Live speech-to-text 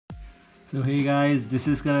So hey guys, this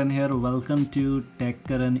is Karan here. Welcome to Tech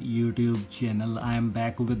Karan YouTube channel. I am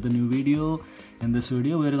back with the new video. In this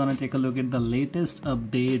video, we're gonna take a look at the latest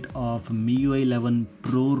update of Miui 11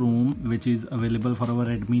 Pro ROM, which is available for our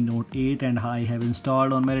Redmi Note 8, and I have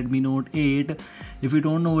installed on my Redmi Note 8. If you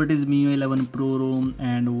don't know what is Miui 11 Pro ROM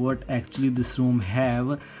and what actually this ROM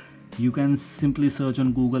have, you can simply search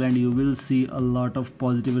on Google and you will see a lot of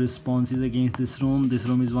positive responses against this ROM. This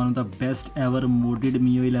ROM is one of the best ever modded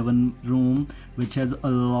Miui 11 ROM, which has a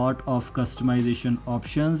lot of customization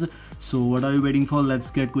options. So what are you waiting for? Let's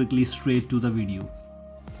get quickly straight to the video.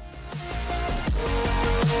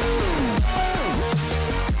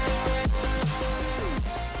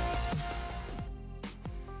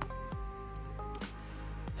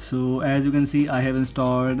 So as you can see, I have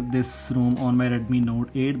installed this ROM on my Redmi Note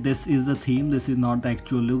 8. This is the theme. This is not the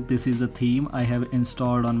actual look. This is the theme I have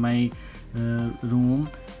installed on my ROM.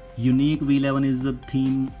 Unique V11 is the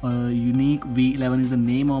theme. Unique V11 is the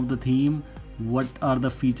name of the theme. What are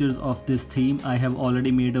the features of this theme? I have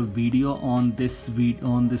already made a video on this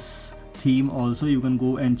theme also. You can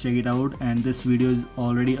go and check it out, and this video is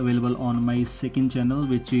already available on my second channel,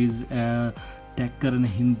 which is Tech Karan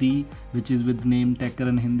Hindi, which is with name Tech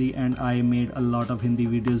Karan Hindi, and I made a lot of Hindi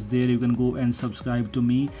videos there. You can go and subscribe to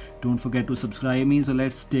me. Don't forget to subscribe me. So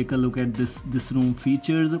let's take a look at this ROM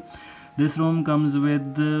features. This ROM comes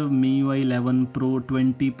with the Miui 11 Pro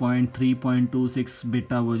 20.3.26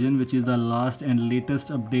 beta version, which is the last and latest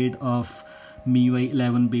update of Miui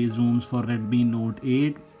 11 based ROMs for Redmi Note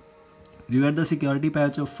 8. You got the security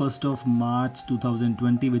patch of 1st of March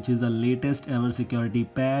 2020, which is the latest ever security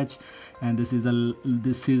patch, and this is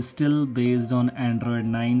still based on Android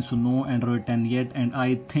 9, so no Android 10 yet, and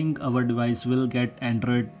I think our device will get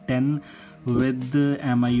Android 10 with the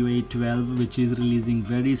MIUI 12, which is releasing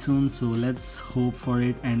very soon. So let's hope for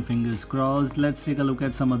it and fingers crossed. Let's take a look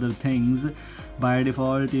at some other things. By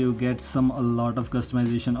default, you get a lot of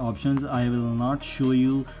customization options. I will not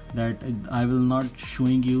showing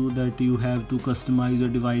you that you have to customize your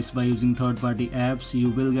device by using third-party apps. You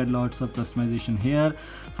will get lots of customization here.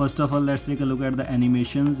 First of all, let's take a look at the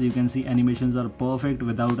animations. You can see animations are perfect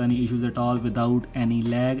without any issues at all, without any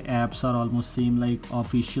lag. Apps are almost same like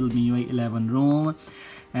official Miui 11 ROM.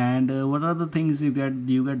 And what are the things you get?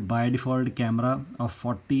 You get by default camera of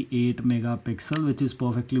 48 megapixel, which is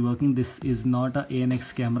perfectly working. This is not a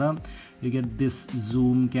ANX camera. You get this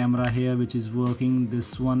zoom camera here, which is working.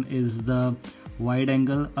 This one is the wide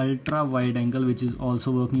angle, ultra wide angle, which is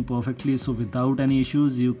also working perfectly. So without any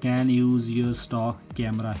issues, you can use your stock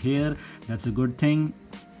camera here. That's a good thing.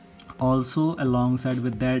 Also, alongside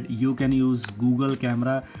with that, you can use Google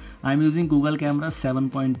camera. I'm using Google camera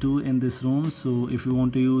 7.2 in this ROM, so if you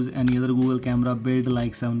want to use any other Google camera build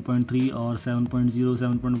like 7.3 or 7.0,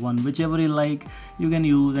 7.1, whichever you like, you can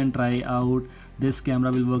use and try out. This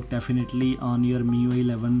camera will work definitely on your Miui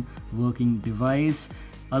 11 working device.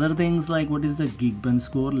 Other things like what is the Geekbench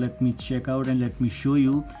Score? Let me check out and let me show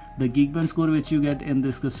you. The Geekbench Score which you get in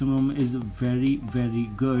this custom ROM is very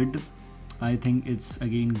good. I think it's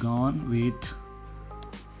again gone. Wait,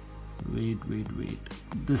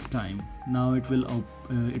 this time now it will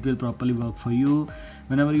properly work for you.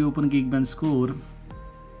 Whenever you open Geekbench Score,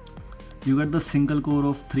 you get the single core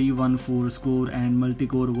of 314 score and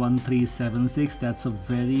multi-core 1376. That's a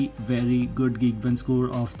very good Geekbench score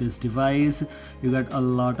of this device. You got a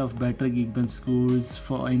lot of better Geekbench scores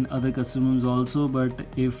for in other custom ROMs also, but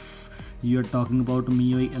if you're talking about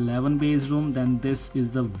Miui 11 based ROM, then this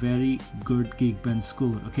is the very good Geekbench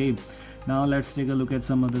score. Okay, now let's take a look at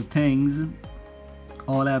some other things.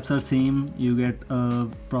 All apps are same. You get a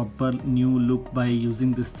proper new look by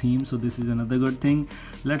using this theme, so this is another good thing.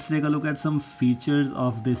 Let's take a look at some features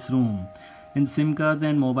of this ROM. In SIM cards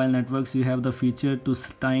and mobile networks, you have the feature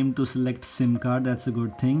time to select SIM card. That's a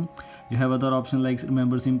good thing. You have other options like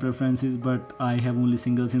remember SIM preferences, but I have only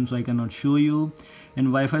single SIM, so I cannot show you. In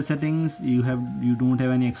Wi-Fi settings, you don't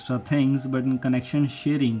have any extra things, but in connection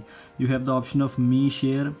sharing, you have the option of Me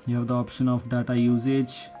Share. You have the option of data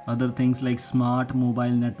usage. Other things like smart mobile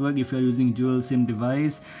network. If you are using dual SIM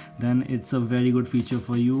device, then it's a very good feature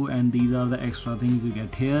for you, and these are the extra things you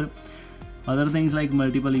get here. Other things like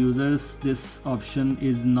multiple users, this option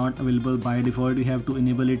is not available by default. You have to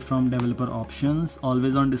enable it from developer options.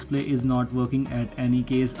 Always on display is not working at any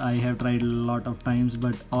case. I have tried a lot of times,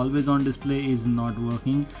 but always on display is not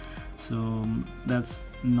working, so that's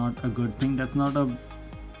not a good thing. That's not a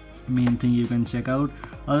main thing you can check out.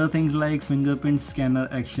 Other things like fingerprint scanner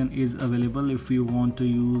action is available. If you want to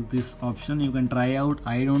use this option, you can try out.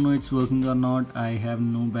 I don't know it's working or not. I have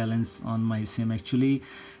no balance on my SIM actually.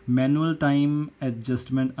 Manual time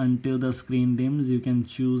adjustment until the screen dims. You can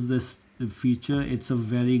choose this feature. It's a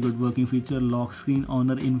very good working feature. Lock screen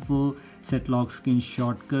owner info, set lock screen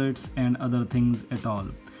shortcuts, and other things at all.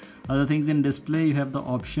 Other things in display, you have the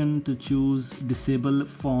option to choose disable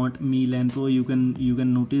font Miui Pro. You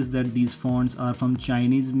can notice that these fonts are from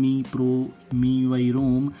Chinese Miui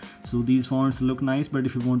ROM. So these fonts look nice, but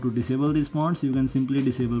if you want to disable these fonts, you can simply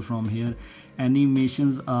disable from here.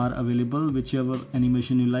 Animations are available. Whichever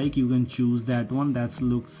animation you like, you can choose that one. That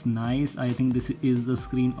looks nice. I think this is the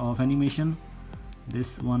screen off animation.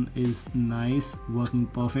 This one is nice, working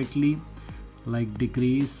perfectly. Like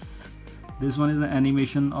decrease. This one is the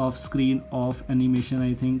animation of screen off animation,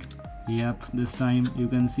 I think. Yep, this time you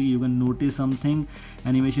can see, you can notice something.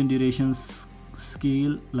 Animation duration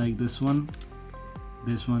scale, like this one.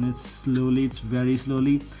 This one is slowly, it's very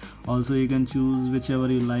slowly. Also you can choose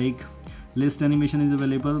whichever you like. List animation is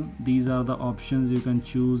available. These are the options you can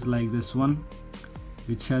choose, like this one,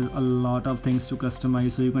 which has a lot of things to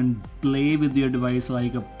customize, so you can play with your device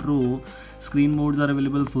like a pro. Screen modes are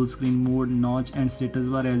available: full screen mode, notch, and status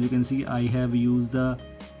bar. As you can see, I have used the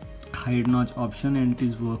hide notch option and it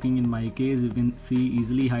is working in my case. You can see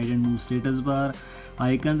easily hide and move status bar.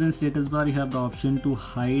 Icons in status bar, you have the option to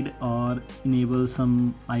hide or enable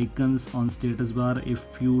some icons on status bar.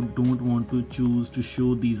 If you don't want to choose to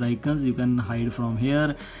show these icons, you can hide from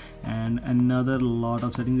here. And another lot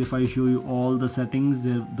of settings. If I show you all the settings,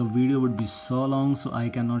 the video would be so long, so I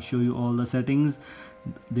cannot show you all the settings.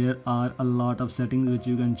 There are a lot of settings which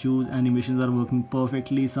you can choose. Animations are working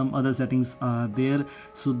perfectly. Some other settings are there.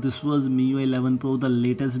 So this was Miui 11 Pro, the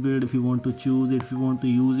latest build. If you want to choose it, if you want to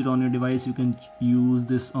use it on your device, you can use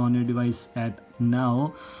this on your device at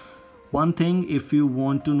now. One thing, if you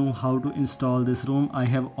want to know how to install this ROM, I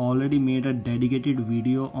have already made a dedicated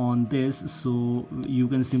video on this, so you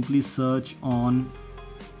can simply search on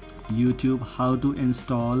YouTube how to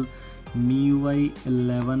install Miui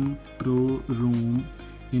 11 Pro ROM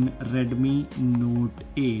in Redmi Note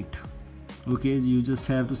 8. Okay, you just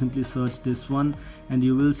have to simply search this one and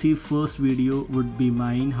you will see first video would be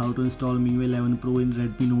mine, how to install Miui 11 Pro in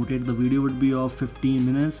Redmi Note 8. The video would be of 15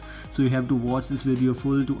 minutes, so you have to watch this video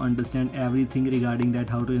full to understand everything regarding that,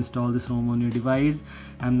 how to install this ROM on your device.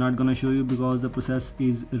 I'm not gonna show you because the process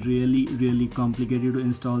is really complicated to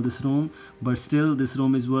install this ROM, but still this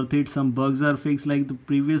ROM is worth it. Some bugs are fixed, like the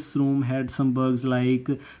previous ROM had some bugs like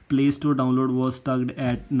Play Store download was stuck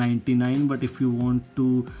at 99, but if you want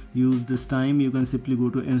to use this time, you can simply go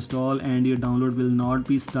to install and your download will not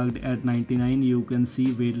be stuck at 99. You can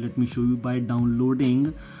see, wait, let me show you. By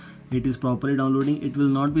downloading, it is properly downloading, it will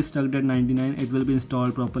not be stuck at 99, it will be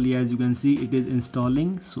installed properly. As you can see, it is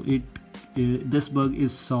installing, so this bug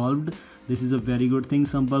is solved. This is a very good thing.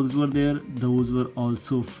 Some bugs were there, those were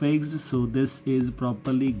also fixed, so this is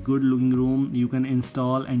properly good looking ROM. You can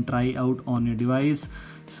install and try out on your device.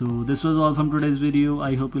 So this was all from today's video.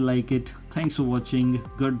 I hope you like it. Thanks for watching.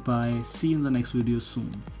 Goodbye. See you in the next video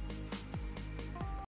soon.